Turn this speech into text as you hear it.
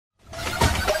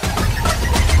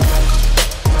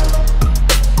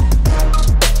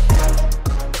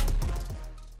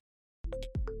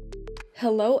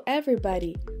Hello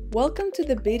everybody! Welcome to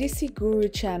the BTC Guru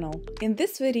channel. In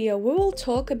this video, we will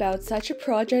talk about such a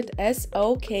project as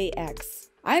OKX.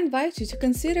 I invite you to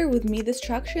consider with me the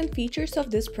structure and features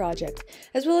of this project,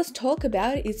 as well as talk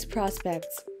about its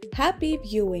prospects. Happy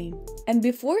viewing! And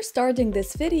before starting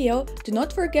this video, do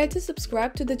not forget to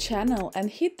subscribe to the channel and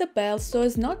hit the bell so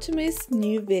as not to miss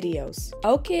new videos.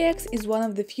 OKX is one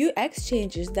of the few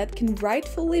exchanges that can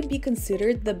rightfully be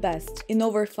considered the best. In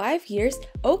over 5 years,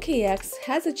 OKX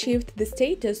has achieved the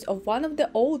status of one of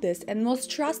the oldest and most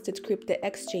trusted crypto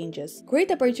exchanges.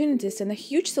 Great opportunities and a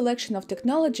huge selection of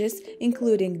technologies,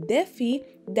 including DeFi,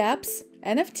 Dapps,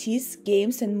 NFTs,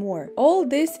 games and more. All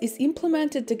this is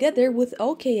implemented together with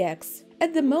OKX.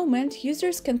 At the moment,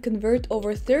 users can convert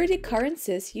over 30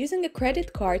 currencies using a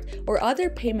credit card or other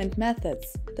payment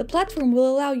methods. The platform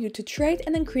will allow you to trade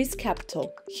and increase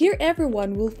capital. Here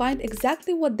everyone will find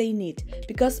exactly what they need,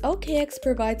 because OKX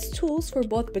provides tools for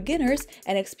both beginners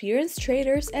and experienced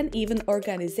traders and even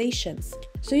organizations.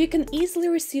 So you can easily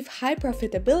receive high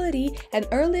profitability and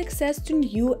early access to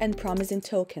new and promising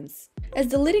tokens. As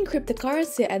the leading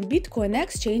cryptocurrency and Bitcoin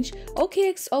exchange,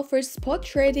 OKX offers spot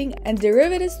trading and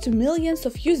derivatives to millions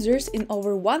of users in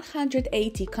over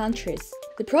 180 countries.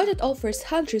 The project offers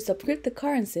hundreds of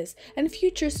cryptocurrencies and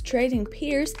futures trading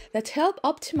pairs that help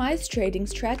optimize trading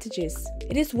strategies.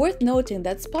 It is worth noting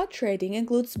that spot trading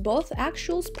includes both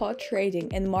actual spot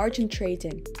trading and margin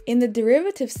trading. In the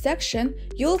derivatives section,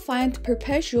 you'll find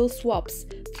perpetual swaps,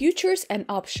 futures and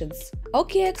options.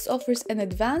 OKX offers an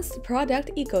advanced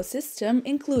product ecosystem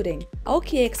including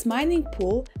OKX mining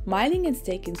pool, mining and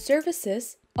staking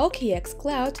services, OKX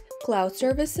cloud, cloud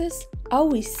services,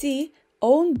 OEC,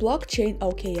 own blockchain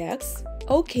OKX,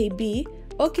 OKB,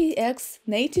 OKX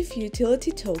native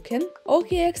utility token,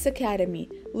 OKX Academy,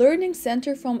 learning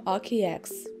center from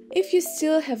OKX. If you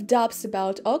still have doubts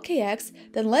about OKX,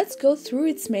 then let's go through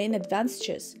its main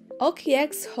advantages.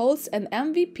 OKX holds an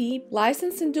MVP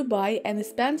license in Dubai and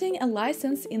is pending a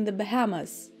license in the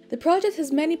Bahamas. The project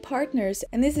has many partners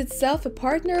and is itself a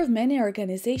partner of many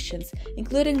organizations,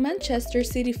 including Manchester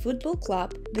City Football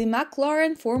Club, the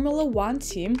McLaren Formula One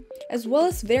team, as well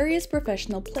as various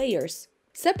professional players.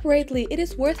 Separately, it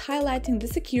is worth highlighting the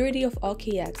security of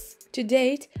OKX. To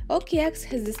date, OKX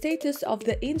has the status of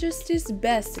the industry's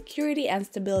best security and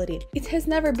stability. It has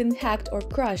never been hacked or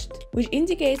crushed, which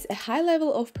indicates a high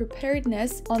level of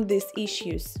preparedness on these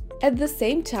issues. At the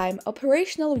same time,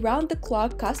 operational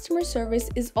round-the-clock customer service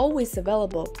is always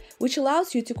available, which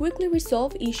allows you to quickly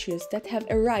resolve issues that have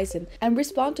arisen and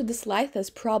respond to the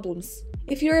slightest problems.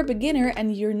 If you're a beginner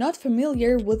and you're not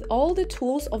familiar with all the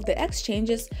tools of the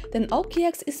exchanges, then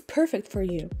OKX is perfect for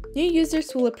you. New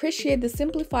users will appreciate the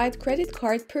simplified credit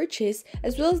card purchase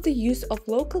as well as the use of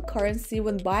local currency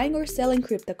when buying or selling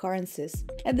cryptocurrencies.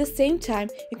 At the same time,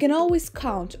 you can always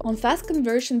count on fast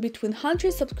conversion between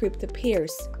hundreds of crypto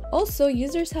pairs. Also,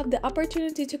 users have the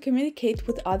opportunity to communicate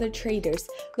with other traders,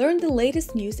 learn the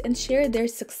latest news and share their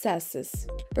successes.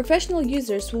 Professional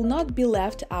users will not be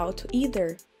left out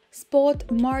either. Spot,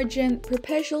 margin,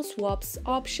 perpetual swaps,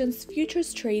 options,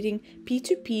 futures trading,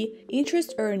 P2P,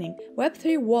 interest earning,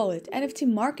 Web3 wallet, NFT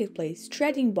marketplace,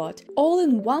 trading bot, all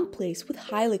in one place with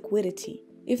high liquidity.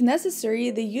 If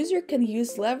necessary, the user can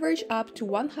use leverage up to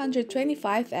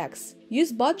 125x,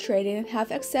 use bot trading and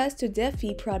have access to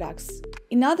DeFi products.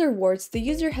 In other words, the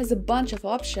user has a bunch of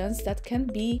options that can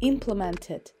be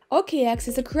implemented. OKX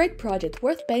is a great project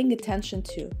worth paying attention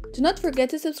to. Do not forget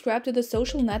to subscribe to the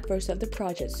social networks of the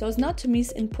project so as not to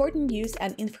miss important news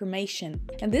and information.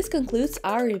 And this concludes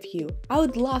our review. I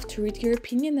would love to read your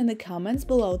opinion in the comments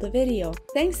below the video.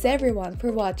 Thanks everyone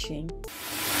for watching.